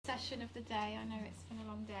session of the day. I know it's been a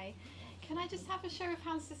long day. Can I just have a show of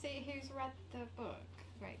hands to see who's read the book,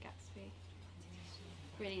 Great Gatsby?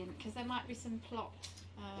 Brilliant, because there might be some plot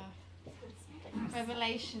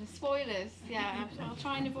revelations, spoilers. Yeah, I'll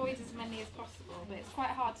try and avoid as many as possible, but it's quite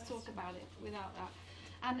hard to talk about it without that.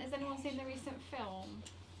 And has anyone seen the recent film?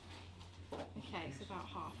 Okay, so about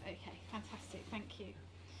half. Okay, fantastic, thank you.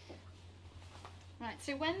 Right,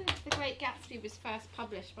 so when The Great Gatsby was first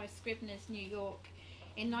published by Scribner's New York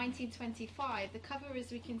in 1925, the cover,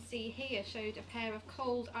 as we can see here, showed a pair of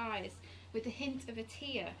cold eyes with a hint of a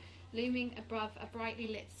tear looming above a brightly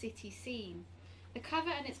lit city scene. The cover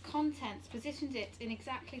and its contents positioned it in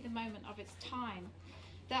exactly the moment of its time.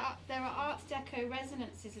 There are Art Deco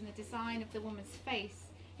resonances in the design of the woman's face,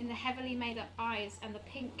 in the heavily made up eyes and the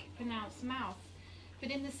pink pronounced mouth.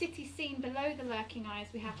 But in the city scene below the lurking eyes,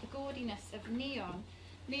 we have the gaudiness of neon.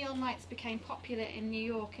 Neon lights became popular in New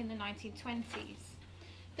York in the 1920s.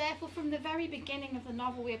 Therefore, from the very beginning of the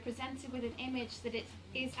novel, we are presented with an image that it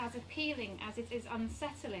is as appealing as it is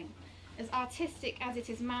unsettling, as artistic as it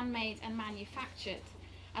is man-made and manufactured,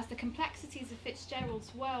 as the complexities of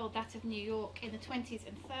Fitzgerald's world, that of New York in the 20s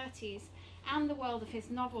and 30s, and the world of his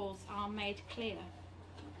novels are made clear.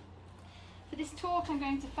 For this talk, I'm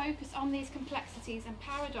going to focus on these complexities and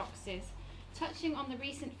paradoxes, touching on the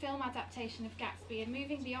recent film adaptation of Gatsby and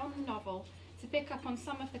moving beyond the novel to pick up on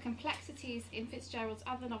some of the complexities in Fitzgerald's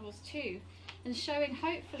other novels too, and showing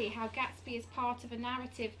hopefully how Gatsby is part of a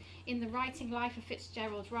narrative in the writing life of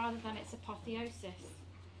Fitzgerald rather than its apotheosis.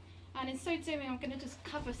 And in so doing, I'm going to just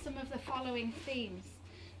cover some of the following themes.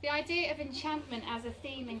 The idea of enchantment as a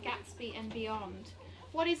theme in Gatsby and beyond.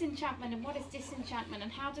 What is enchantment and what is disenchantment,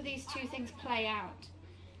 and how do these two things play out?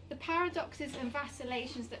 The paradoxes and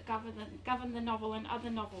vacillations that govern the novel and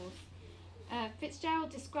other novels. Fitzgerald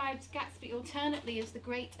describes Gatsby alternately as the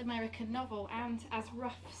great American novel and as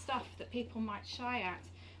rough stuff that people might shy at.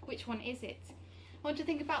 Which one is it? I want to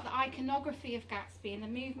think about the iconography of Gatsby and the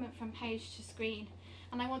movement from page to screen.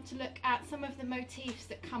 And I want to look at some of the motifs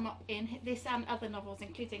that come up in this and other novels,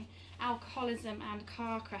 including alcoholism and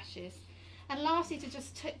car crashes. And lastly, to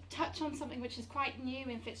just touch on something which is quite new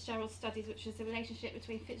in Fitzgerald's studies, which is the relationship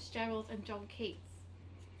between Fitzgerald and John Keats.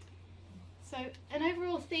 So an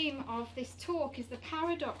overall theme of this talk is the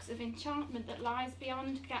paradox of enchantment that lies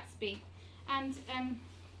beyond Gatsby and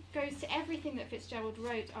goes to everything that Fitzgerald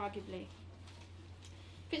wrote, arguably.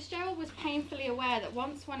 Fitzgerald was painfully aware that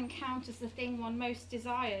once one encounters the thing one most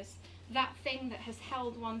desires, that thing that has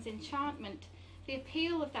held one's enchantment, the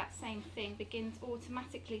appeal of that same thing begins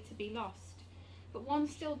automatically to be lost. But one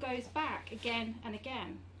still goes back again and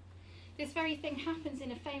again. This very thing happens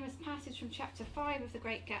in a famous passage from chapter 5 of The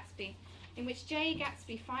Great Gatsby, in which J.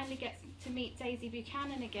 Gatsby finally gets to meet Daisy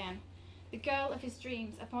Buchanan again, the girl of his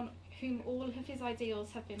dreams upon whom all of his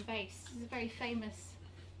ideals have been based. This is a very famous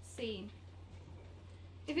scene.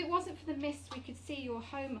 If it wasn't for the mist, we could see your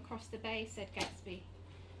home across the bay, said Gatsby.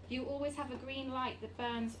 You always have a green light that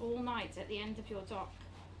burns all night at the end of your dock.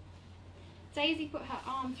 Daisy put her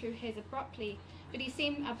arm through his abruptly, but he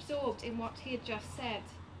seemed absorbed in what he had just said.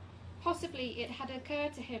 Possibly it had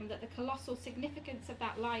occurred to him that the colossal significance of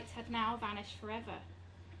that light had now vanished forever.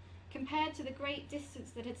 Compared to the great distance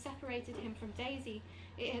that had separated him from Daisy,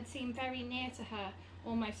 it had seemed very near to her,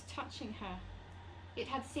 almost touching her. It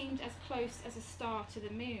had seemed as close as a star to the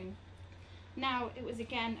moon. Now it was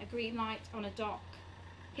again a green light on a dock.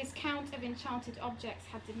 His count of enchanted objects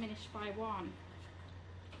had diminished by one.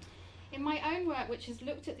 In my own work, which has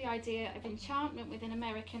looked at the idea of enchantment within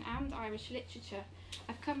American and Irish literature,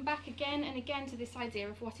 I've come back again and again to this idea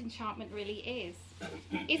of what enchantment really is.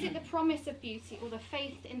 Is it the promise of beauty or the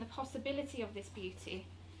faith in the possibility of this beauty?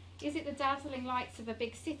 Is it the dazzling lights of a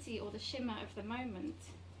big city or the shimmer of the moment?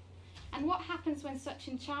 And what happens when such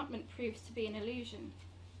enchantment proves to be an illusion?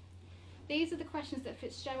 These are the questions that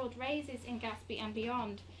Fitzgerald raises in Gatsby and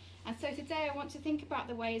beyond. And so today I want to think about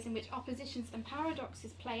the ways in which oppositions and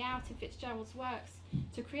paradoxes play out in Fitzgerald's works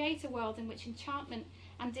to create a world in which enchantment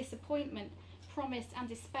and disappointment, promise and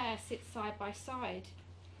despair sit side by side,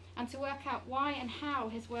 and to work out why and how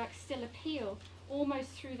his works still appeal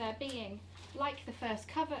almost through their being, like the first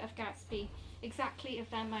cover of Gatsby, exactly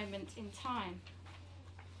of their moment in time.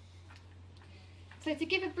 So to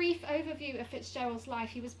give a brief overview of Fitzgerald's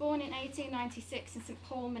life, he was born in 1896 in St.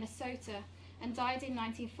 Paul, Minnesota, and died in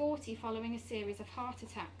 1940 following a series of heart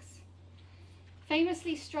attacks.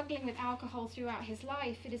 Famously struggling with alcohol throughout his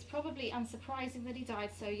life, it is probably unsurprising that he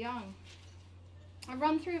died so young. A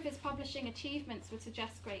run-through of his publishing achievements would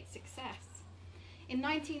suggest great success. In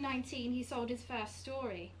 1919, he sold his first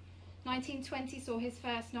story. 1920 saw his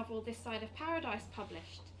first novel, This Side of Paradise,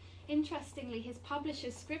 published. Interestingly, his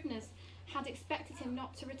publishers, Scribners, had expected him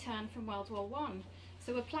not to return from World War I,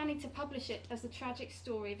 so were planning to publish it as the tragic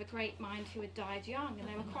story of a great mind who had died young, and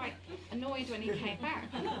they were quite annoyed when he came back.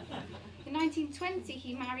 In 1920,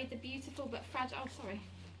 he married the beautiful but fragile,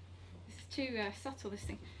 this is too subtle, this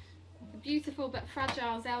thing. The beautiful but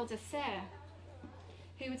fragile Zelda Sayre,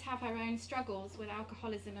 who would have her own struggles with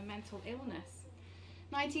alcoholism and mental illness.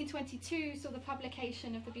 1922 saw the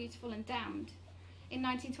publication of The Beautiful and Damned. In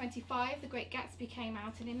 1925, The Great Gatsby came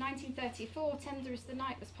out, and in 1934, Tender is the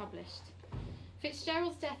Night was published.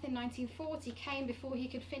 Fitzgerald's death in 1940 came before he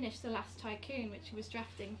could finish The Last Tycoon, which he was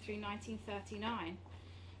drafting through 1939.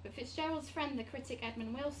 But Fitzgerald's friend, the critic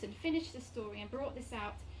Edmund Wilson, finished the story and brought this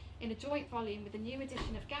out in a joint volume with a new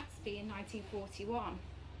edition of Gatsby in 1941.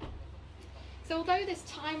 So although this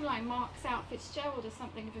timeline marks out Fitzgerald as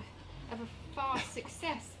something of a fast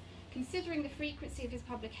success, considering the frequency of his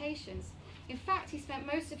publications, in fact he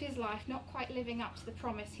spent most of his life not quite living up to the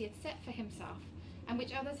promise he had set for himself, and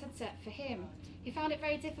which others had set for him. He found it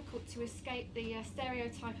very difficult to escape the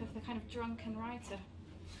stereotype of the kind of drunken writer.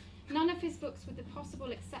 None of his books, with the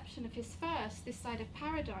possible exception of his first, This Side of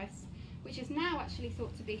Paradise, which is now actually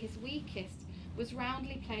thought to be his weakest, was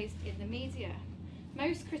roundly praised in the media.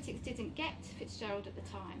 Most critics didn't get Fitzgerald at the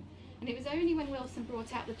time, and it was only when Wilson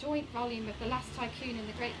brought out the joint volume of The Last Tycoon and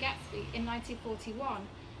The Great Gatsby in 1941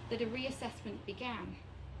 that a reassessment began.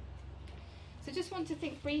 So just want to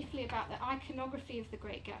think briefly about the iconography of The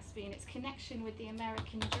Great Gatsby and its connection with the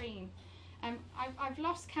American dream. I've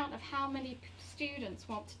lost count of how many students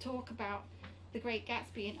want to talk about The Great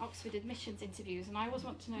Gatsby in Oxford admissions interviews, and I always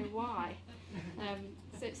want to know why.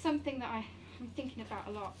 So it's something that I'm thinking about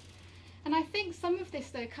a lot. And I think some of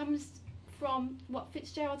this, though, comes from what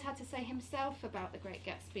Fitzgerald had to say himself about The Great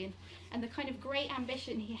Gatsby and the kind of great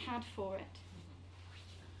ambition he had for it.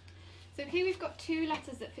 So here we've got two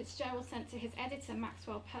letters that Fitzgerald sent to his editor,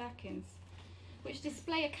 Maxwell Perkins, which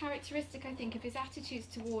display a characteristic, I think, of his attitudes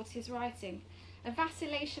towards his writing, a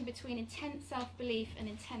vacillation between intense self-belief and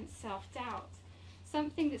intense self-doubt,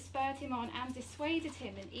 something that spurred him on and dissuaded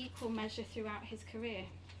him in equal measure throughout his career.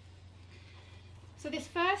 So this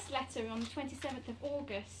first letter on the 27th of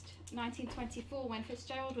August 1924, when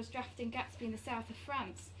Fitzgerald was drafting Gatsby in the south of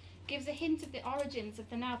France, gives a hint of the origins of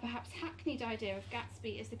the now perhaps hackneyed idea of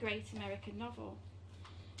Gatsby as the great American novel.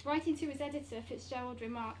 Writing to his editor, Fitzgerald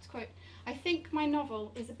remarked, quote, "I think my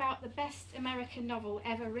novel is about the best American novel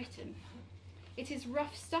ever written. It is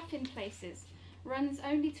rough stuff in places, runs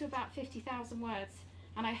only to about 50,000 words,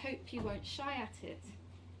 and I hope you won't shy at it."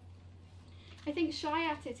 I think shy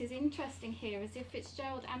at it is interesting here, as if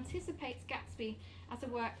Fitzgerald anticipates Gatsby as a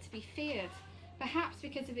work to be feared, perhaps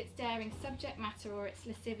because of its daring subject matter or its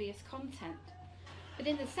lascivious content. But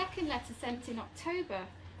in the second letter sent in October,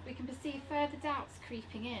 we can perceive further doubts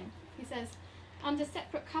creeping in. He says, "Under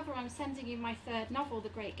separate cover I'm sending you my third novel, The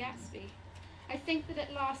Great Gatsby. I think that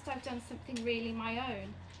at last I've done something really my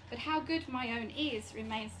own, but how good my own is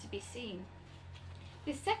remains to be seen."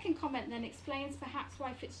 This second comment then explains perhaps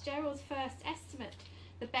why Fitzgerald's first estimate,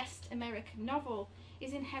 the best American novel,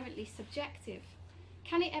 is inherently subjective.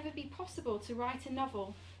 Can it ever be possible to write a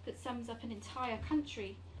novel that sums up an entire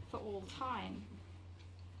country for all time?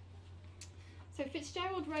 So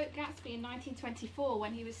Fitzgerald wrote Gatsby in 1924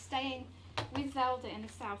 when he was staying with Zelda in the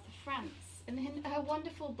south of France. And in her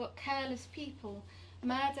wonderful book, Careless People,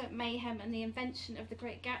 Murder, Mayhem and the Invention of the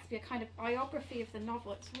Great Gatsby, a kind of biography of the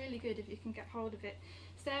novel, it's really good if you can get hold of it,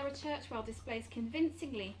 Sarah Churchwell displays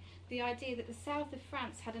convincingly the idea that the south of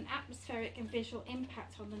France had an atmospheric and visual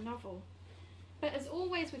impact on the novel. But as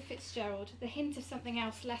always with Fitzgerald, the hint of something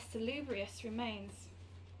else less salubrious remains.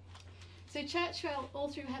 So Churchwell, all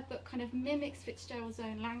through her book, kind of mimics Fitzgerald's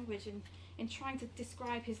own language in trying to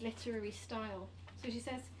describe his literary style. So she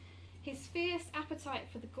says, "His fierce appetite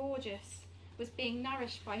for the gorgeous was being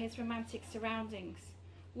nourished by his romantic surroundings.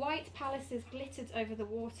 White palaces glittered over the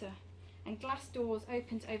water, and glass doors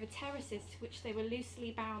opened over terraces to which they were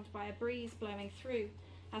loosely bound by a breeze blowing through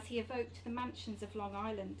as he evoked the mansions of Long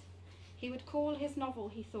Island. He would call his novel,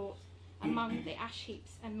 he thought, Among the Ash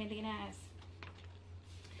Heaps and Millionaires."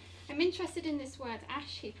 I'm interested in this word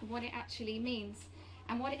ash heap and what it actually means,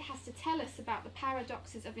 and what it has to tell us about the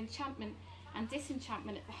paradoxes of enchantment and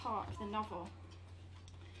disenchantment at the heart of the novel.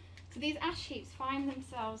 So these ash heaps find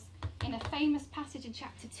themselves in a famous passage in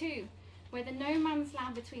chapter 2, where the no man's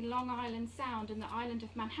land between Long Island Sound and the island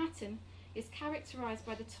of Manhattan is characterized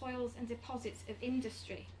by the toils and deposits of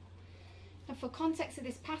industry. And for context of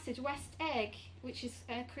this passage, West Egg, which is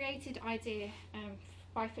a created idea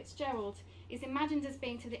by Fitzgerald, is imagined as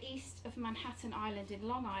being to the east of Manhattan Island in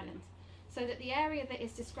Long Island, so that the area that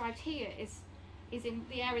is described here is is in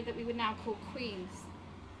the area that we would now call Queens.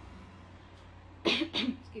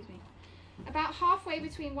 Excuse me. About halfway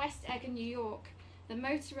between West Egg and New York, the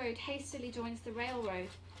motor road hastily joins the railroad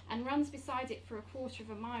and runs beside it for a quarter of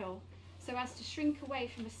a mile, so as to shrink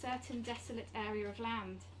away from a certain desolate area of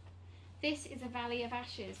land. This is a valley of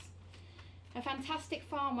ashes, a fantastic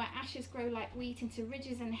farm where ashes grow like wheat into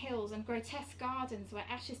ridges and hills, and grotesque gardens where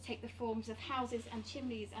ashes take the forms of houses and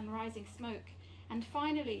chimneys and rising smoke, and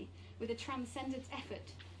finally, with a transcendent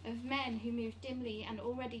effort, of men who move dimly and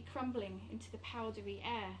already crumbling into the powdery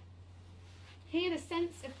air. Here the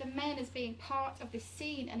sense of the men as being part of this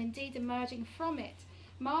scene, and indeed emerging from it,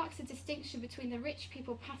 marks a distinction between the rich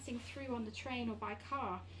people passing through on the train or by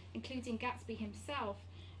car, including Gatsby himself,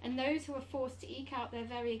 and those who are forced to eke out their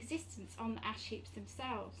very existence on the ash heaps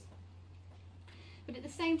themselves. But at the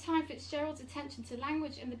same time, Fitzgerald's attention to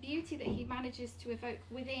language and the beauty that he manages to evoke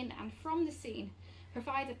within and from the scene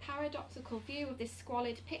provide a paradoxical view of this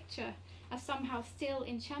squalid picture as somehow still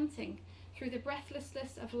enchanting through the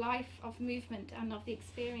breathlessness of life, of movement, and of the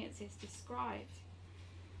experiences described.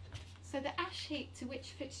 So the ash heap to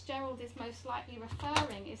which Fitzgerald is most likely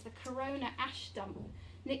referring is the Corona ash dump,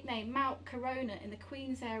 nicknamed Mount Corona, in the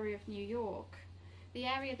Queens area of New York, the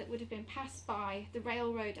area that would have been passed by the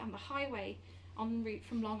railroad and the highway en route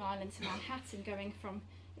from Long Island to Manhattan, going from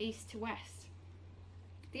east to west.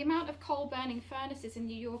 The amount of coal-burning furnaces in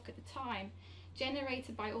New York at the time,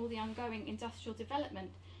 generated by all the ongoing industrial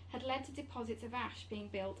development, had led to deposits of ash being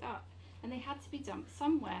built up, and they had to be dumped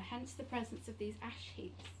somewhere, hence the presence of these ash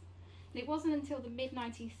heaps. And it wasn't until the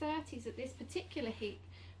mid-1930s that this particular heap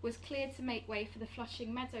was cleared to make way for the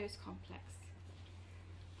Flushing Meadows complex.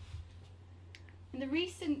 In the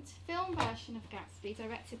recent film version of Gatsby,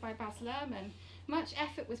 directed by Baz Luhrmann, much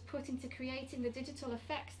effort was put into creating the digital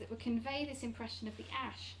effects that would convey this impression of the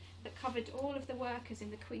ash that covered all of the workers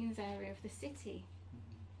in the Queens area of the city.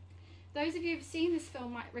 Those of you who've seen this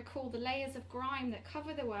film might recall the layers of grime that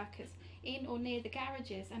cover the workers in or near the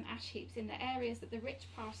garages and ash heaps in the areas that the rich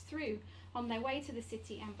pass through on their way to the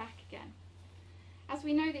city and back again. As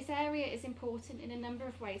we know, this area is important in a number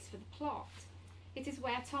of ways for the plot. It is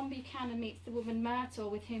where Tom Buchanan meets the woman Myrtle,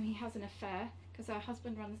 with whom he has an affair, because her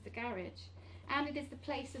husband runs the garage, and it is the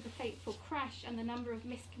place of the fateful crash and the number of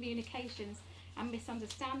miscommunications and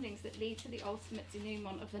misunderstandings that lead to the ultimate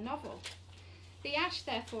denouement of the novel. The ash,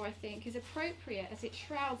 therefore, I think, is appropriate as it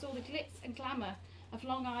shrouds all the glitz and glamour of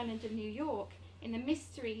Long Island and New York in the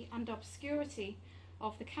mystery and obscurity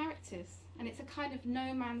of the characters, and it's a kind of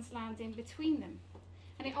no man's land in between them.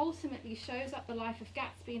 And it ultimately shows up the life of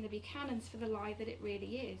Gatsby and the Buchanans for the lie that it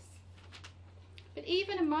really is. But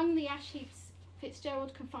even among the ash heaps,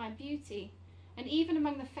 Fitzgerald can find beauty, and even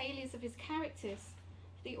among the failures of his characters,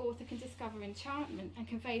 the author can discover enchantment and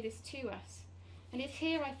convey this to us. And it's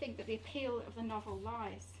here, I think, that the appeal of the novel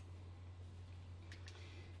lies.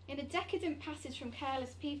 In a decadent passage from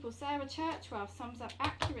Careless People, Sarah Churchwell sums up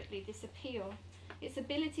accurately this appeal, its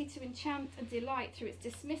ability to enchant and delight through its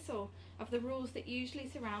dismissal of the rules that usually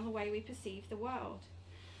surround the way we perceive the world.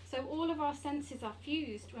 So all of our senses are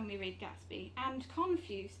fused when we read Gatsby, and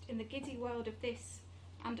confused in the giddy world of this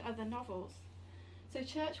and other novels. So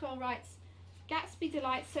Churchwell writes, Gatsby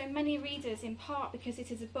delights so many readers in part because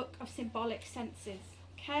it is a book of symbolic senses,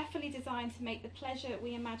 carefully designed to make the pleasure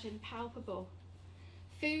we imagine palpable.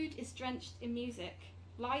 Food is drenched in music,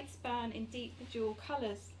 lights burn in deep jewel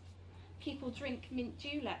colours, people drink mint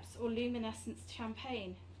juleps or luminescent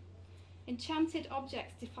champagne. Enchanted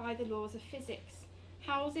objects defy the laws of physics.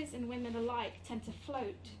 Houses and women alike tend to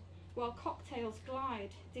float, while cocktails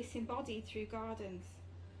glide, disembodied through gardens.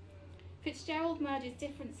 Fitzgerald merges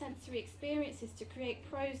different sensory experiences to create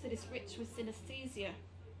prose that is rich with synesthesia.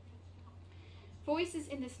 Voices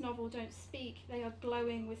in this novel don't speak, they are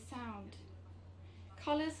glowing with sound.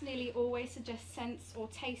 Colours nearly always suggest sense or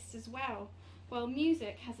taste as well, while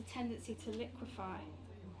music has a tendency to liquefy.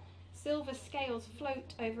 Silver scales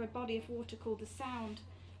float over a body of water called the sound,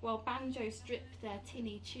 while banjos drip their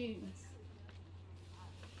tinny tunes.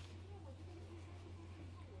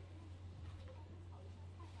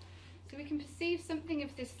 So we can perceive something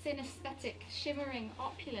of this synesthetic, shimmering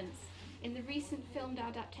opulence in the recent filmed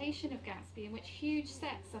adaptation of Gatsby, in which huge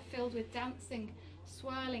sets are filled with dancing,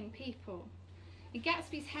 swirling people. In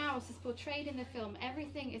Gatsby's house, as portrayed in the film,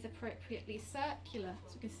 everything is appropriately circular,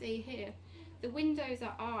 as we can see here. The windows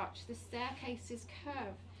are arched, the staircases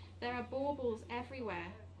curve, there are baubles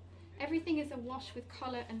everywhere. Everything is awash with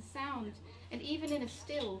colour and sound, and even in a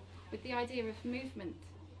still, with the idea of movement.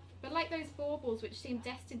 But like those baubles which seem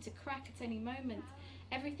destined to crack at any moment,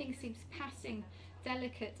 everything seems passing,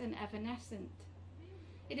 delicate and evanescent.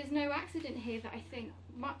 It is no accident here that I think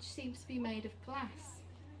much seems to be made of glass.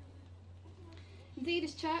 Indeed,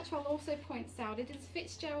 as Churchwell also points out, it is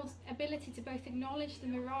Fitzgerald's ability to both acknowledge the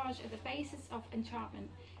mirage at the basis of enchantment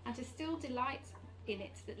and to still delight in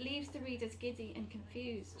it that leaves the readers giddy and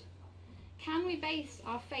confused. Can we base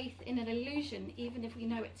our faith in an illusion even if we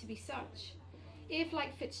know it to be such? If,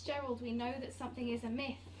 like Fitzgerald, we know that something is a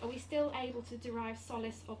myth, are we still able to derive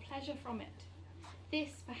solace or pleasure from it?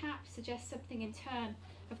 This, perhaps, suggests something in turn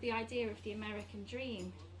of the idea of the American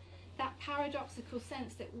dream, that paradoxical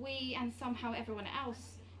sense that we and somehow everyone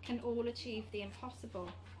else can all achieve the impossible.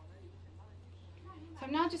 So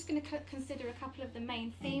I'm now just going to consider a couple of the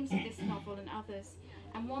main themes of this novel and others,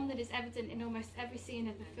 and one that is evident in almost every scene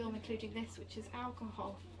of the film, including this, which is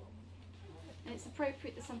alcohol. And it's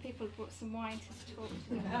appropriate that some people have brought some wine to talk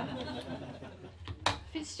to.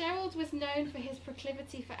 Fitzgerald was known for his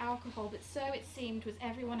proclivity for alcohol, but so it seemed was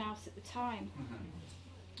everyone else at the time.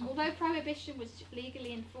 Although prohibition was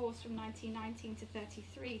legally enforced from 1919 to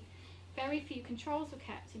 33, very few controls were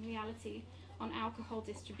kept in reality on alcohol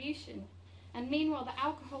distribution, and meanwhile the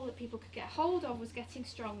alcohol that people could get hold of was getting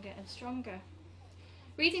stronger and stronger.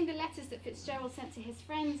 Reading the letters that Fitzgerald sent to his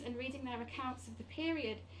friends and reading their accounts of the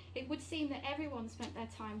period, it would seem that everyone spent their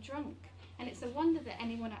time drunk, and it's a wonder that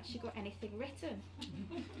anyone actually got anything written.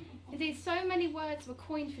 Indeed, so many words were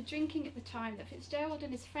coined for drinking at the time that Fitzgerald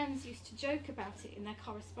and his friends used to joke about it in their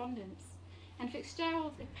correspondence. And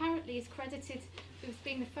Fitzgerald apparently is credited with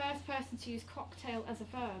being the first person to use cocktail as a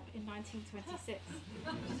verb in 1926,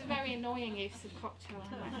 which is a very annoying use of cocktail.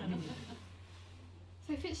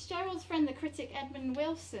 So Fitzgerald's friend, the critic Edmund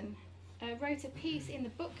Wilson, wrote a piece in the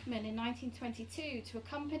Bookman in 1922 to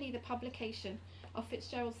accompany the publication of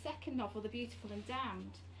Fitzgerald's second novel, The Beautiful and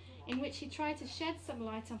Damned, in which he tried to shed some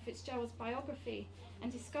light on Fitzgerald's biography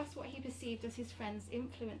and discuss what he perceived as his friend's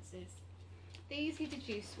influences. These, he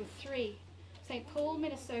deduced, were three: St. Paul,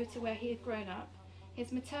 Minnesota, where he had grown up,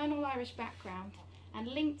 his maternal Irish background, and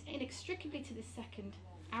linked inextricably to this second,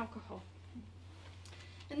 alcohol.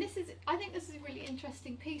 And I think this is a really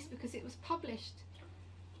interesting piece because it was published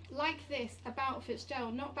like this about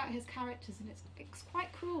Fitzgerald, not about his characters, and it's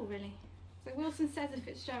quite cruel, really. So Wilson says of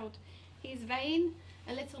Fitzgerald, he is vain,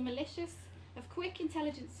 a little malicious, of quick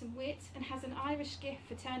intelligence and wit, and has an Irish gift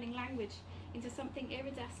for turning language into something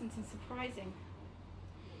iridescent and surprising.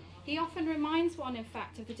 He often reminds one, in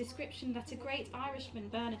fact, of the description that a great Irishman,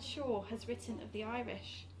 Bernard Shaw, has written of the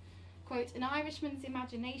Irish. Quote, "An Irishman's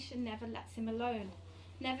imagination never lets him alone,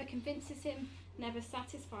 never convinces him, never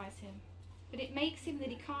satisfies him. But it makes him that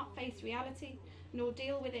he can't face reality, nor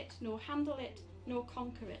deal with it, nor handle it, nor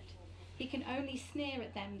conquer it. He can only sneer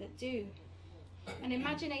at them that do. An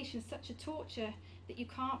imagination's such a torture that you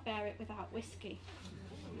can't bear it without whiskey."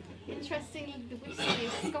 Interestingly, the whiskey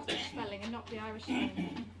is Scottish spelling and not the Irish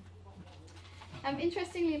spelling.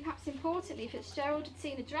 Interestingly and perhaps importantly, Fitzgerald had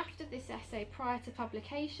seen a draft of this essay prior to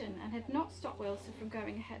publication and had not stopped Wilson from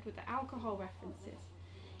going ahead with the alcohol references.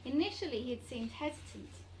 Initially, he had seemed hesitant,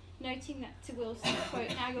 noting that to Wilson, quote,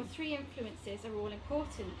 "Now your three influences are all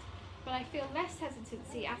important, but I feel less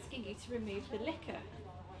hesitancy asking you to remove the liquor."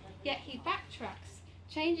 Yet he backtracks,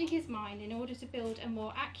 changing his mind in order to build a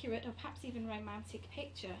more accurate or perhaps even romantic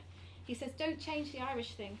picture. He says, "Don't change the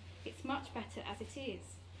Irish thing, it's much better as it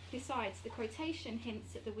is. Besides, the quotation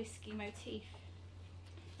hints at the whiskey motif."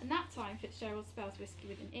 And that time Fitzgerald spells whiskey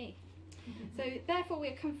with an E. So therefore we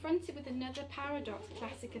are confronted with another paradox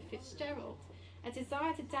classic of Fitzgerald, a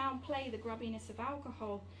desire to downplay the grubbiness of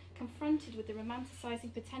alcohol, confronted with the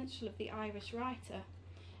romanticising potential of the Irish writer,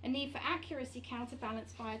 a need for accuracy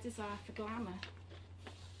counterbalanced by a desire for glamour.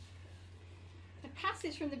 The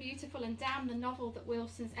passage from The Beautiful and Damned, the novel that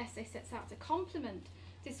Wilson's essay sets out to complement,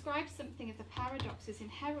 describes something of the paradoxes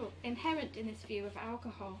inherent in this view of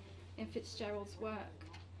alcohol in Fitzgerald's work.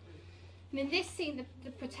 And in this scene,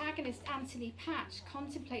 the protagonist, Anthony Patch,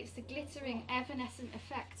 contemplates the glittering, evanescent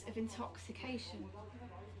effect of intoxication.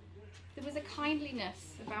 There was a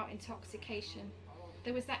kindliness about intoxication.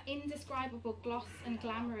 There was that indescribable gloss and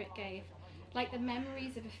glamour it gave, like the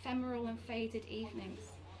memories of ephemeral and faded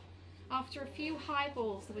evenings. After a few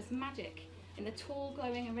highballs, there was magic in the tall,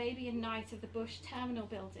 glowing Arabian night of the Bush Terminal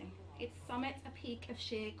building, its summit a peak of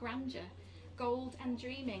sheer grandeur, gold and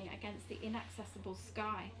dreaming against the inaccessible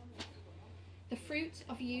sky. The fruit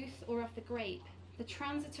of youth or of the grape, the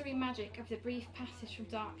transitory magic of the brief passage from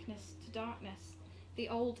darkness to darkness, the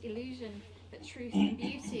old illusion that truth and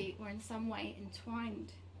beauty were in some way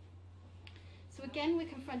entwined. So again we're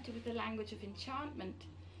confronted with the language of enchantment,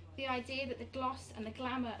 the idea that the gloss and the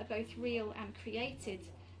glamour are both real and created,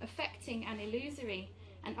 affecting and illusory,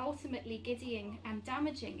 and ultimately giddying and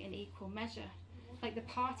damaging in equal measure. like the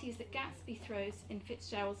parties that Gatsby throws in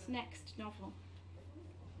Fitzgerald's next novel.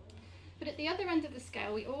 But at the other end of the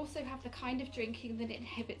scale, we also have the kind of drinking that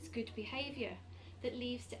inhibits good behaviour, that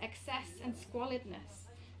leads to excess and squalidness,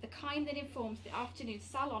 the kind that informs the afternoon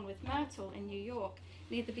salon with Myrtle in New York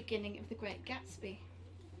near the beginning of The Great Gatsby.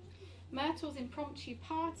 Myrtle's impromptu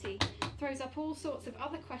party throws up all sorts of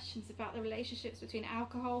other questions about the relationships between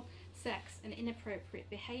alcohol, sex, and inappropriate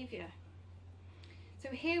behaviour. So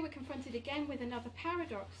here we're confronted again with another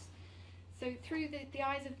paradox. So through the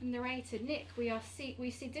eyes of the narrator, Nick, we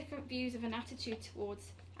see different views of an attitude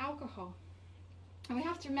towards alcohol. And we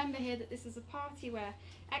have to remember here that this is a party where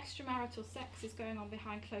extramarital sex is going on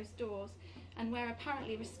behind closed doors, and where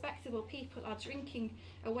apparently respectable people are drinking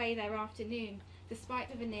away their afternoon,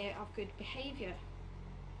 despite the veneer of good behaviour.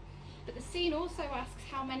 But the scene also asks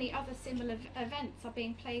how many other similar events are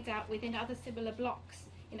being played out within other similar blocks,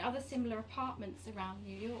 in other similar apartments around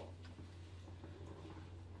New York.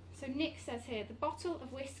 So Nick says here, the bottle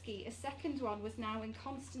of whiskey, a second one, was now in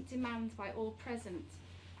constant demand by all present.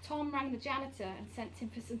 Tom rang the janitor and sent him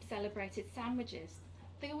for some celebrated sandwiches.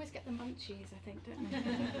 They always get the munchies, I think, don't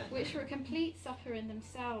they? Which were a complete supper in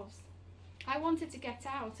themselves. I wanted to get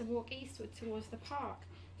out and walk eastward towards the park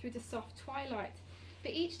through the soft twilight,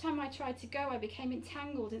 but each time I tried to go I became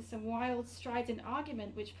entangled in some wild, strident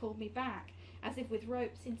argument which pulled me back, as if with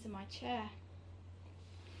ropes, into my chair.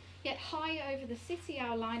 Yet high over the city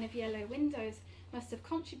our line of yellow windows must have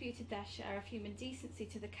contributed their share of human decency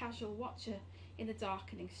to the casual watcher in the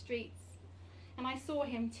darkening streets. And I saw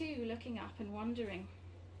him too, looking up and wondering.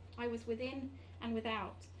 I was within and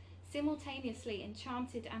without, simultaneously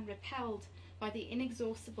enchanted and repelled by the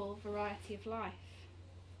inexhaustible variety of life.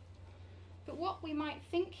 But what we might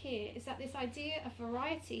think here is that this idea of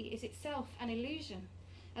variety is itself an illusion,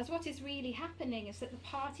 as what is really happening is that the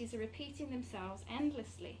parties are repeating themselves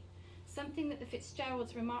endlessly, something that the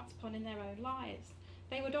Fitzgeralds remarked upon in their own lives.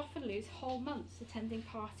 They would often lose whole months attending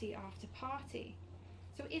party after party.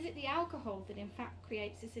 So is it the alcohol that in fact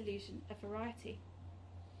creates this illusion of variety?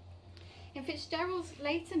 In Fitzgerald's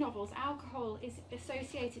later novels, alcohol is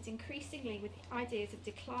associated increasingly with ideas of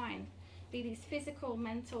decline, be these physical,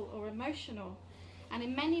 mental, or emotional, and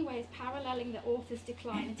in many ways paralleling the author's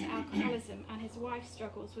decline into alcoholism and his wife's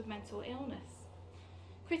struggles with mental illness.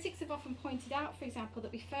 Critics have often pointed out, for example,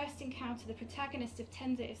 that we first encounter the protagonist of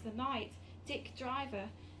Tender is the Night, Dick Driver,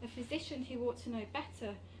 a physician who ought to know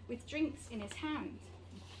better, with drinks in his hand.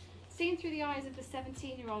 Seen through the eyes of the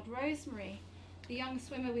 17-year-old Rosemary, the young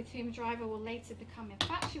swimmer with whom Driver will later become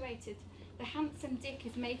infatuated, the handsome Dick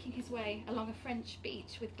is making his way along a French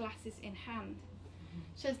beach with glasses in hand.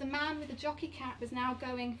 Shows the man with the jockey cap was now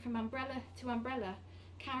going from umbrella to umbrella,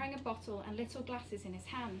 carrying a bottle and little glasses in his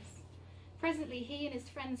hands. Presently he and his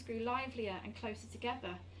friends grew livelier and closer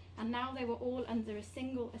together, and now they were all under a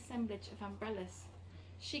single assemblage of umbrellas.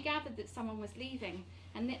 She gathered that someone was leaving,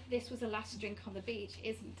 and that this was a last drink on the beach.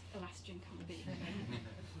 Isn't a last drink on the beach.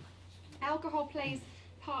 Alcohol plays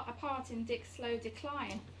a part in Dick's slow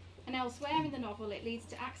decline, and elsewhere in the novel it leads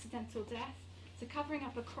to accidental death, to covering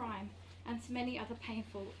up a crime, and to many other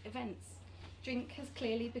painful events. Drink has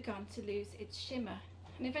clearly begun to lose its shimmer.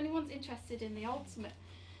 And if anyone's interested in the ultimate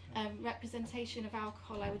representation of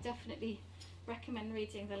alcohol, I would definitely recommend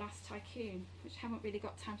reading The Last Tycoon, which I haven't really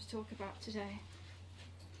got time to talk about today.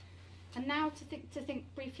 And now to think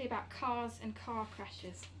briefly about cars and car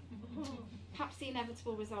crashes. Perhaps the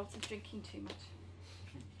inevitable result of drinking too much.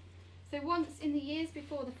 So once in the years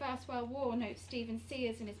before the First World War, notes Stephen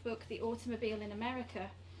Sears in his book The Automobile in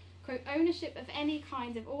America, quote, ownership of any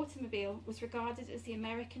kind of automobile was regarded as the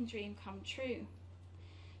American dream come true.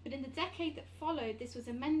 But in the decade that followed, this was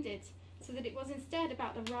amended so that it was instead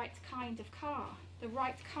about the right kind of car, the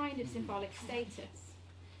right kind of symbolic status.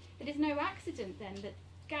 It is no accident then that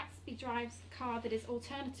Gatsby drives a car that is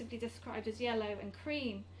alternatively described as yellow and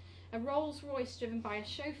cream, a Rolls Royce driven by a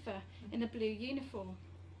chauffeur in a blue uniform.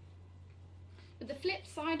 But the flip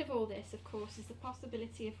side of all this, of course, is the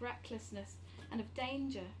possibility of recklessness and of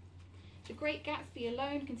danger. The Great Gatsby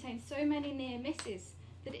alone contains so many near misses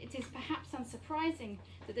that it is perhaps unsurprising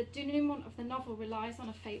that the denouement of the novel relies on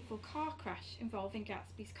a fateful car crash involving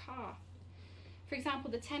Gatsby's car. For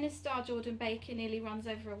example, the tennis star Jordan Baker nearly runs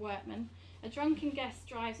over a workman, a drunken guest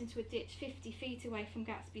drives into a ditch 50 feet away from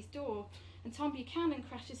Gatsby's door, and Tom Buchanan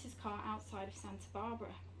crashes his car outside of Santa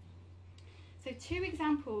Barbara. So 2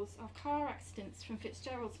 examples of car accidents from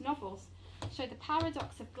Fitzgerald's novels show the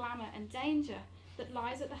paradox of glamour and danger that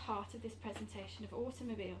lies at the heart of this presentation of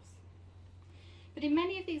automobiles. But in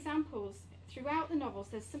many of the examples throughout the novels,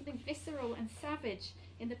 there's something visceral and savage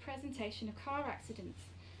in the presentation of car accidents,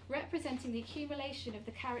 representing the accumulation of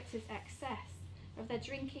the character's excess, of their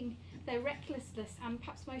drinking, their recklessness, and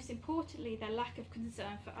perhaps most importantly, their lack of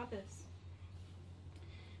concern for others.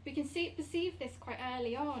 We can perceive this quite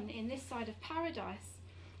early on in This Side of Paradise,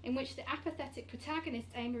 in which the apathetic protagonist,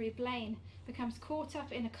 Amory Blaine, becomes caught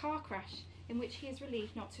up in a car crash in which he is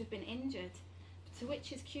relieved not to have been injured, but to which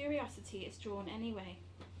his curiosity is drawn anyway.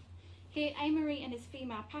 Here, Amory and his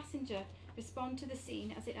female passenger respond to the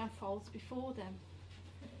scene as it unfolds before them.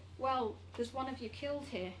 Well, there's one of you killed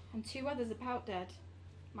here, and 2 others about dead.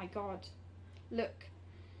 My God. Look.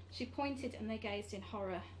 She pointed, and they gazed in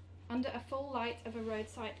horror. Under a full light of a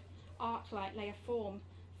roadside arc light lay a form,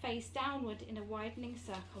 face downward in a widening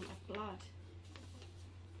circle of blood.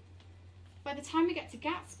 By the time we get to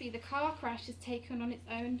Gatsby, the car crash has taken on its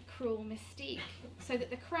own cruel mystique, so that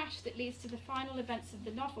the crash that leads to the final events of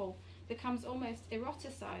the novel becomes almost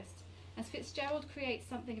eroticized, as Fitzgerald creates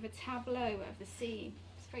something of a tableau of the scene.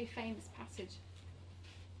 It's a very famous passage.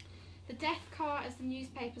 The death car, as the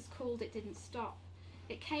newspapers called it, didn't stop.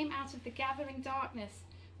 It came out of the gathering darkness,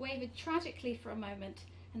 wavered tragically for a moment,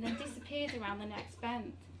 and then disappeared around the next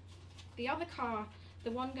bend. The other car,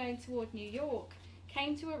 the one going toward New York,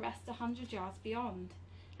 came to a rest 100 yards beyond,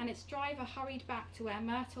 and its driver hurried back to where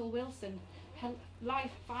Myrtle Wilson, her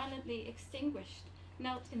life violently extinguished,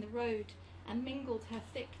 knelt in the road and mingled her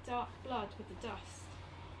thick, dark blood with the dust.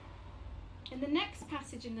 In the next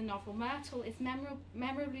passage in the novel, Myrtle is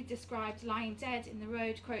memorably described lying dead in the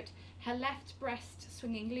road, quote, her left breast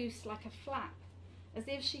swinging loose like a flap, as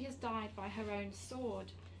if she has died by her own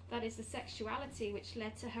sword. That is the sexuality which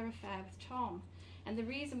led to her affair with Tom, and the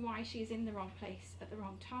reason why she is in the wrong place at the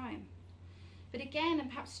wrong time. But again, and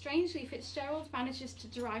perhaps strangely, Fitzgerald manages to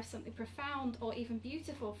derive something profound or even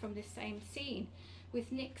beautiful from this same scene,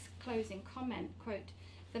 with Nick's closing comment, quote,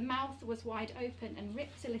 the mouth was wide open and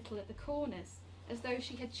ripped a little at the corners, as though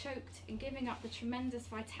she had choked in giving up the tremendous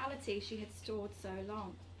vitality she had stored so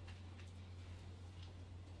long.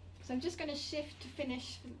 So I'm just going to shift to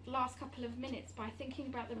finish the last couple of minutes by thinking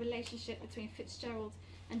about the relationship between Fitzgerald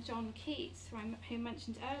and John Keats, who I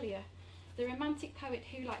mentioned earlier, the romantic poet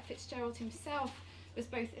who, like Fitzgerald himself, was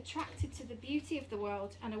both attracted to the beauty of the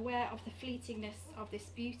world and aware of the fleetingness of this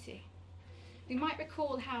beauty. We might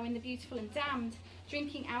recall how in The Beautiful and Damned,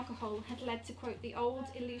 drinking alcohol had led to, quote, the old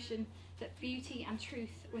illusion that beauty and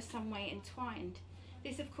truth were some way entwined.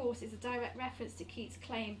 This, of course, is a direct reference to Keats'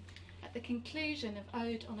 claim at the conclusion of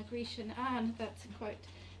Ode on a Grecian Urn that, quote,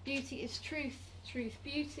 beauty is truth, truth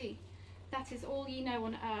beauty. That is all ye know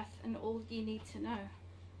on earth and all ye need to know.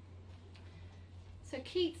 So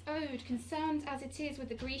Keats' ode, concerned as it is with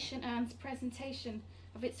the Grecian Urn's presentation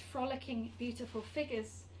of its frolicking, beautiful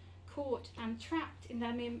figures, caught and trapped in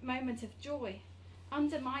their moment of joy,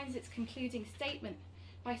 undermines its concluding statement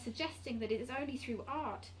by suggesting that it is only through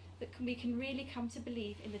art that we can really come to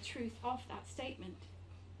believe in the truth of that statement.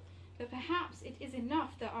 But perhaps it is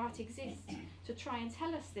enough that art exists to try and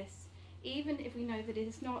tell us this, even if we know that it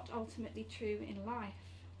is not ultimately true in life.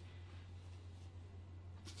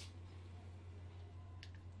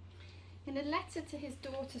 In a letter to his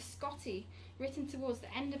daughter Scotty, written towards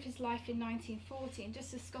the end of his life in 1940, and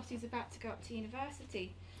just as Scotty's about to go up to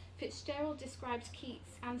university, Fitzgerald describes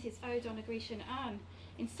Keats and his Ode on a Grecian Urn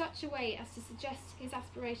in such a way as to suggest his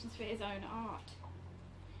aspirations for his own art.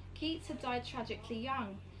 Keats had died tragically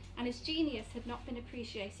young, and his genius had not been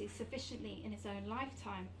appreciated sufficiently in his own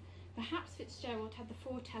lifetime. Perhaps Fitzgerald had the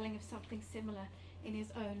foretelling of something similar in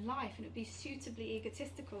his own life, and it would be suitably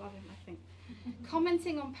egotistical of him, I think.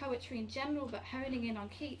 Commenting on poetry in general, but honing in on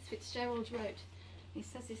Keats, Fitzgerald wrote, he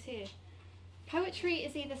says this here, poetry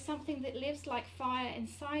is either something that lives like fire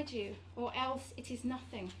inside you, or else it is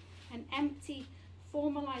nothing, an empty,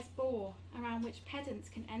 formalized bore around which pedants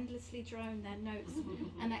can endlessly drone their notes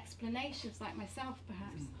and explanations, like myself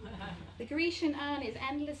perhaps. The Grecian Urn is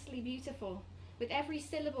endlessly beautiful, with every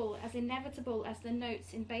syllable as inevitable as the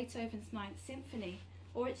notes in Beethoven's Ninth Symphony,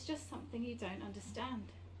 or it's just something you don't understand.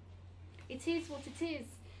 It is what it is,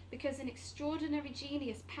 because an extraordinary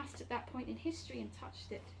genius passed at that point in history and touched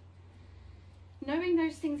it. Knowing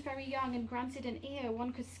those things very young and granted an ear,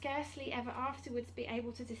 one could scarcely ever afterwards be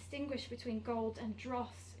able to distinguish between gold and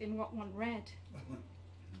dross in what one read.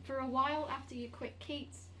 For a while after you quit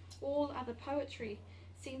Keats, all other poetry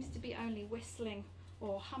seems to be only whistling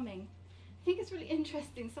or humming. I think it's really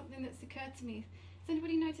interesting, something that's occurred to me. Has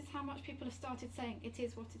anybody noticed how much people have started saying it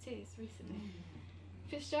is what it is recently?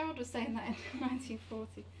 Fitzgerald was saying that in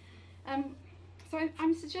 1940. So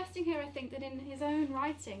I'm suggesting here, I think, that in his own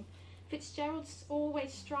writing, Fitzgerald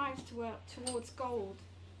always strives to work towards gold,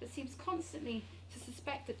 but seems constantly to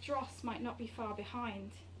suspect that dross might not be far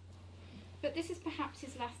behind. But this is perhaps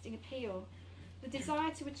his lasting appeal. the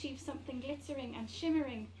desire to achieve something glittering and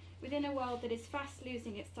shimmering within a world that is fast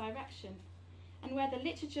losing its direction, and where the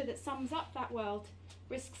literature that sums up that world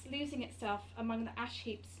risks losing itself among the ash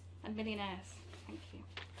heaps and millionaires. Thank you.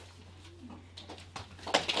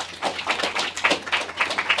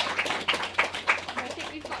 I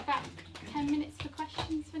think we've got about 10 minutes for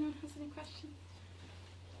questions, if anyone has any questions.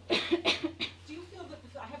 Do you feel that,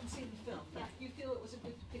 I haven't seen the film, but do you feel it was a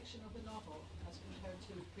good depiction of the novel as compared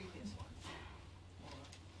to the previous one?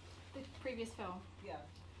 The previous film? Yeah.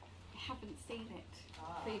 I haven't seen it,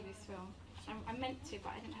 previous film. I meant to,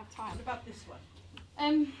 but I didn't have time. What about this one?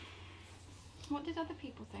 What did other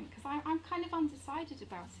people think? Because I'm kind of undecided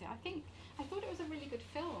about it. I thought it was a really good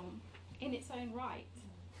film in its own right.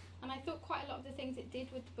 And I thought quite a lot of the things it did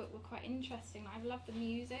with the book were quite interesting. I loved the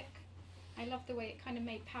music. I loved the way it kind of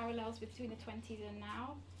made parallels between the 20s and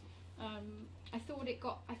now. I think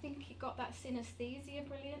it got that synesthesia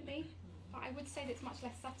brilliantly. But I would say that it's much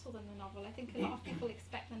less subtle than the novel. I think a lot of people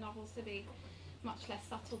expect the novels to be much less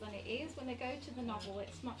subtle than it is. When they go to the novel,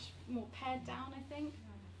 it's much more pared down, I think.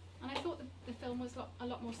 And I thought the film was a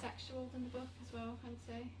lot more sexual than the book as well, I would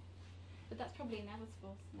say. But that's probably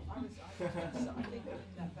inevitable, isn't it? I think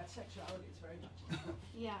that sexuality is very much.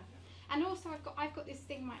 Yeah. And also I've got this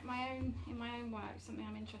thing in my own work, something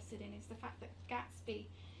I'm interested in is the fact that Gatsby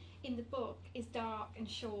in the book is dark and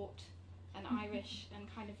short and Irish and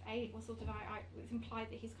kind of it's implied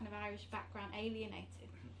that he's kind of Irish background alienated.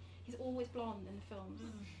 He's always blonde in the films.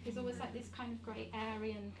 He's always like this kind of great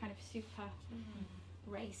Aryan kind of super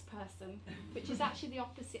race person, which is actually the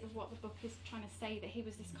opposite of what the book is trying to say, that he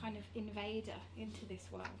was this kind of invader into this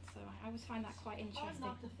world. So I always find that quite interesting. Hard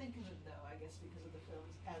not to think of it though, I guess, because of the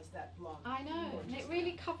films as that blonde. I know, and it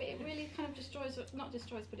really kind of destroys, not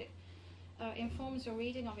destroys, but it informs your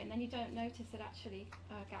reading of it, and then you don't notice that actually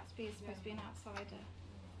Gatsby is supposed to be an outsider.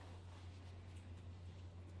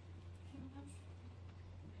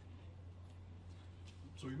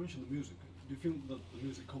 So you mentioned the music. Do you feel that the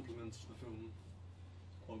music complements the film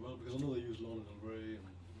quite well? Because I know they use Lana Del Rey and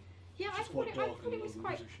yeah, I thought it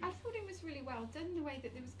was really well done. The way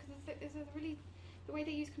that there was, because there's a really, the way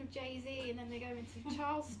they use kind of Jay-Z and then they go into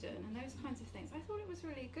Charleston and those kinds of things. I thought it was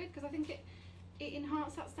really good because I think it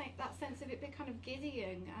enhanced that sense of it being kind of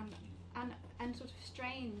giddying and sort of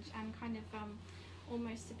strange and kind of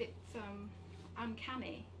almost a bit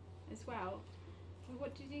uncanny as well.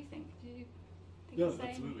 What did you think? Did you think the same?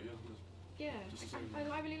 Absolutely, yeah. Yeah,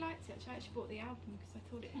 I really liked it. I actually bought the album because I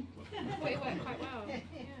thought it worked quite well. Yeah.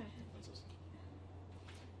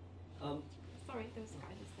 Sorry, there was a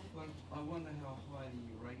guy just there. Well, I wonder how highly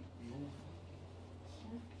you rate the author.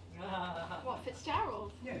 What,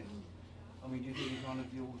 Fitzgerald? Yes. I mean, do you think he's one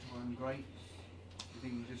of the all-time greats? Do you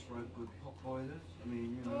think he just wrote good pop boilers? I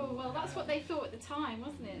mean, you know. Oh well, that's what they thought at the time,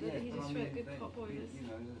 wasn't it? That he but just wrote good pop boilers. You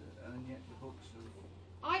know, and yet the books are.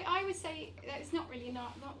 I would say that it's not really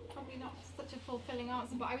probably not such a fulfilling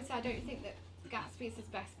answer, but I would say I don't think that Gatsby is his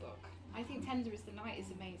best book. I think Tender as the Night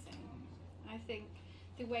is amazing. I think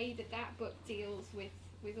the way that book deals with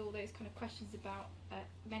all those kind of questions about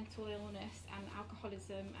mental illness and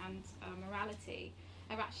alcoholism and morality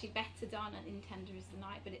are actually better done in Tender as the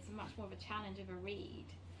Night, but it's much more of a challenge of a read.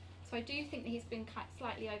 So I do think that he's been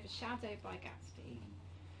slightly overshadowed by Gatsby.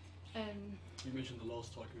 You mentioned The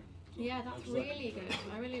Last Tycoon. Yeah, that's really good.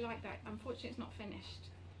 I really like that. Unfortunately, it's not finished.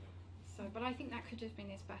 So, but I think that could have been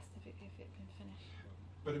his best if it had been finished.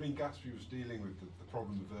 But I mean, Gatsby was dealing with the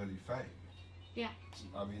problem of early fame. Yeah.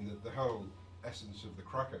 I mean, the whole essence of the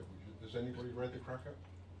Cracker. Has anybody read the Cracker?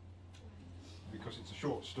 Because it's a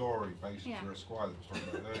short story based on a squire that was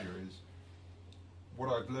talking about earlier. Is what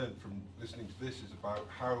I've learned from listening to this is about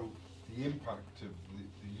how the impact of the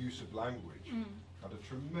use of language had a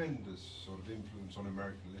tremendous sort of influence on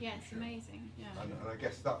American literature. Yeah, it's amazing. Yeah. And I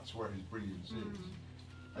guess that's where his brilliance is.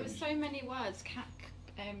 There's so many words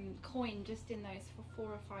coined just in those for 4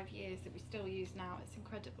 or 5 years that we still use now. It's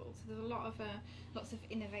incredible. So there's a lot of lots of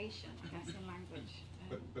innovation, I guess, in language.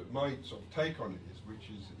 But my sort of take on it is,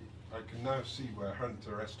 which is, I can now see where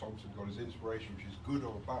Hunter S. Thompson got his inspiration, which is good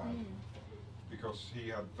or bad, because he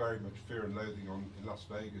had very much Fear and Loathing in Las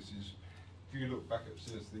Vegas. Is if you look back at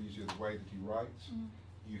synesthesia, the way that he writes,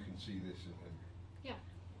 you can see this in him. Yeah.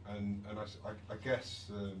 And I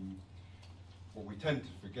guess what we tend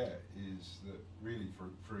to forget is that really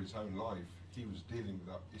for his own life, he was dealing with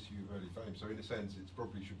that issue of early fame. So in a sense, it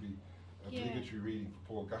probably should be obligatory reading for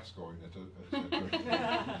Paul Gascoigne at a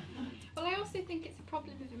Well, I also think it's a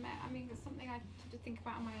problem of I mean, it's something I sort of think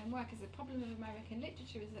about in my own work. Is the problem of American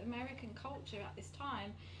literature is that American culture at this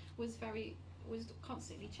time was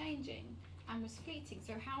constantly changing, and was fleeting.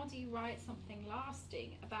 So how do you write something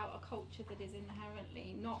lasting about a culture that is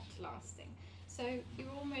inherently not lasting? So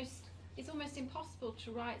it's almost impossible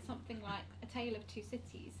to write something like A Tale of Two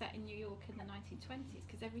Cities set in New York in the 1920s,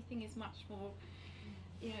 because everything is much more,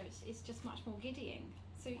 it's just much more giddying.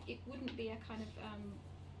 So it wouldn't be a kind of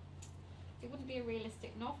it wouldn't be a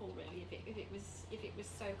realistic novel really if it was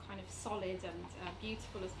so kind of solid and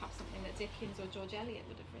beautiful as perhaps something that Dickens or George Eliot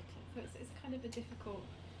would have written. So it's kind of a difficult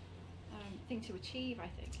thing to achieve, I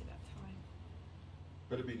think, at that time.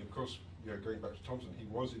 But I mean, of course, going back to Thompson, he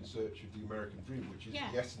was in search of the American dream, which is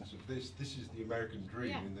the essence of this. This is the American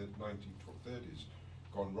dream in the 1930s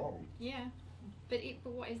gone wrong. Yeah. But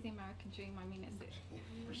what is the American dream? I mean, is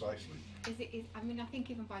it precisely? I mean, I think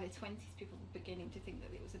even by the 20s, people were beginning to think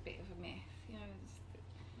that it was a bit of a myth,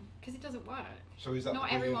 because it doesn't work. So is that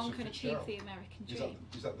not everyone can achieve the American dream?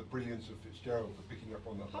 Is that the brilliance of Fitzgerald for picking up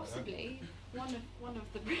on that? Possibly one of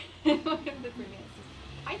the brilliances.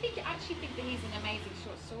 I actually think that he's an amazing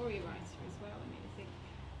short story writer as well. I mean, I think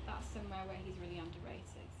that's somewhere where he's really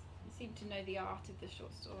underrated. He seemed to know the art of the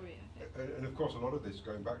short story, I think. And of course, a lot of this,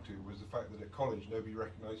 going back to, was the fact that at college nobody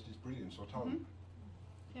recognised his brilliance or talent.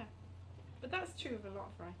 Yeah, but that's true of a lot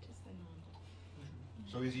of writers,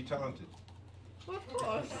 though. So is he talented? Well, of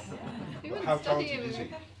course. But how talented is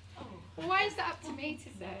he? Well, why is that up to me to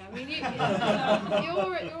say? I mean,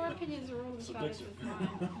 your opinions are all as valid as mine.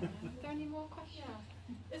 Are there any more questions?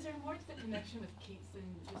 Yeah. Is there more to the connection with Keats than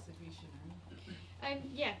just the Grecian?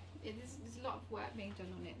 Yeah, there's a lot of work being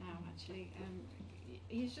done on it now, actually.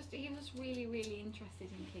 He was really, really interested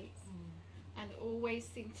in Keats, and always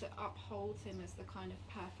seemed to uphold him as the kind of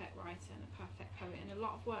perfect writer and a perfect poet. And a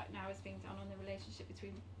lot of work now is being done on the relationship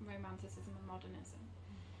between Romanticism and modernism,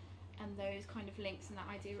 and those kind of links and that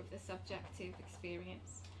idea of the subjective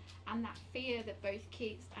experience, and that fear that both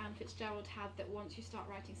Keats and Fitzgerald had that once you start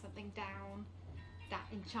writing something down, that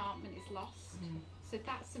enchantment is lost. So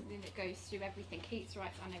that's something that goes through everything Keats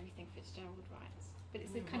writes and everything Fitzgerald writes. But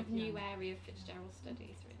it's a kind of new area of Fitzgerald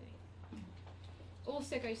studies, really.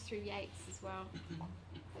 Also goes through Yeats as well.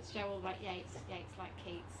 Fitzgerald like Yeats, Yeats like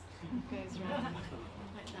Keats. Goes around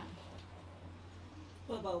like that.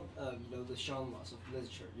 What about the genres of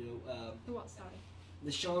literature? The what? Sorry.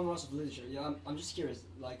 The genres of literature. Yeah, I'm just curious.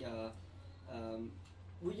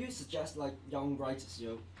 Would you suggest young writers,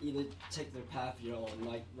 either take their path,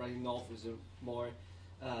 on writing novels, more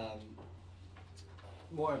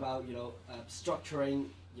about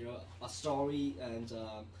structuring, a story and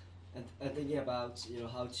thinking about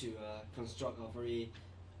how to construct a very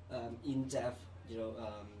in-depth,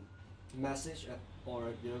 message,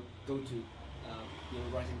 or go to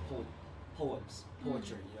writing poems,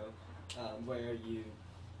 poetry, where you,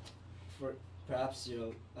 perhaps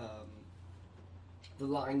the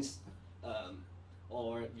lines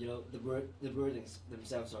or the wordings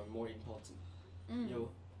themselves are more important.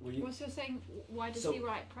 Well, so you're saying, why does he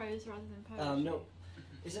write prose rather than poetry? No,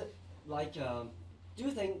 is it do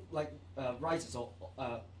you think writers or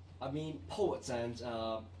poets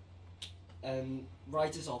and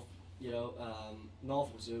writers of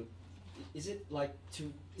novels, is it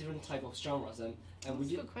two different type of genres, and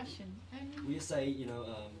That's a good question. would you say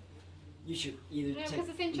you should either take because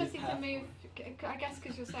it's interesting to path move. I guess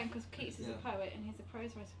because you're saying because Keats is a poet and he's a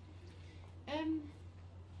prose writer.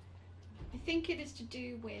 I think it is to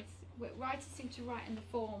do with writers seem to write in the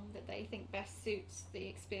form that they think best suits the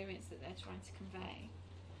experience that they're trying to convey.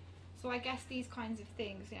 So I guess these kinds of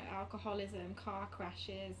things, alcoholism, car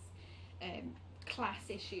crashes, class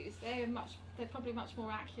issues, they're probably much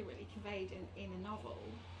more accurately conveyed in a novel.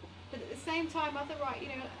 But at the same time, a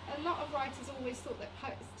lot of writers always thought that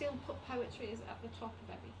still put poetry as at the top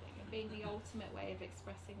of everything and being the ultimate way of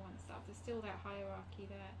expressing oneself. There's still that hierarchy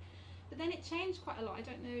there. But then it changed quite a lot. I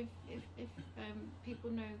don't know if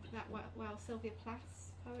people know that well. Sylvia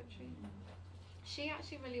Plath's poetry. She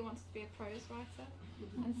actually really wanted to be a prose writer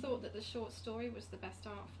and thought that the short story was the best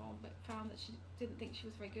art form, but found that she didn't think she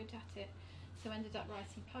was very good at it, so ended up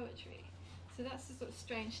writing poetry. So that's a sort of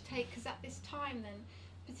strange take, because at this time then,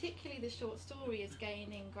 particularly the short story is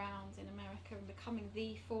gaining ground in America and becoming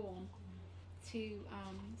the form to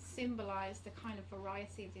symbolise the kind of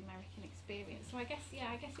variety of the American experience. So I guess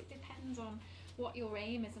it depends on what your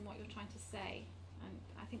aim is and what you're trying to say, and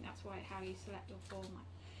I think that's how you select your format.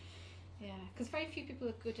 Yeah, because very few people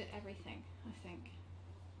are good at everything, I think.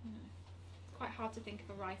 It's quite hard to think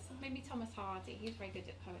of a writer. Maybe Thomas Hardy, he's very good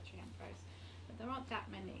at poetry and prose, but there aren't that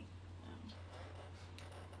many.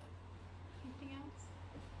 Anything else?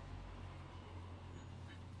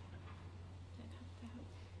 Don't have to help.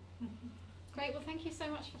 Great, well thank you so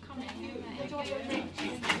much for coming. Enjoy your drink.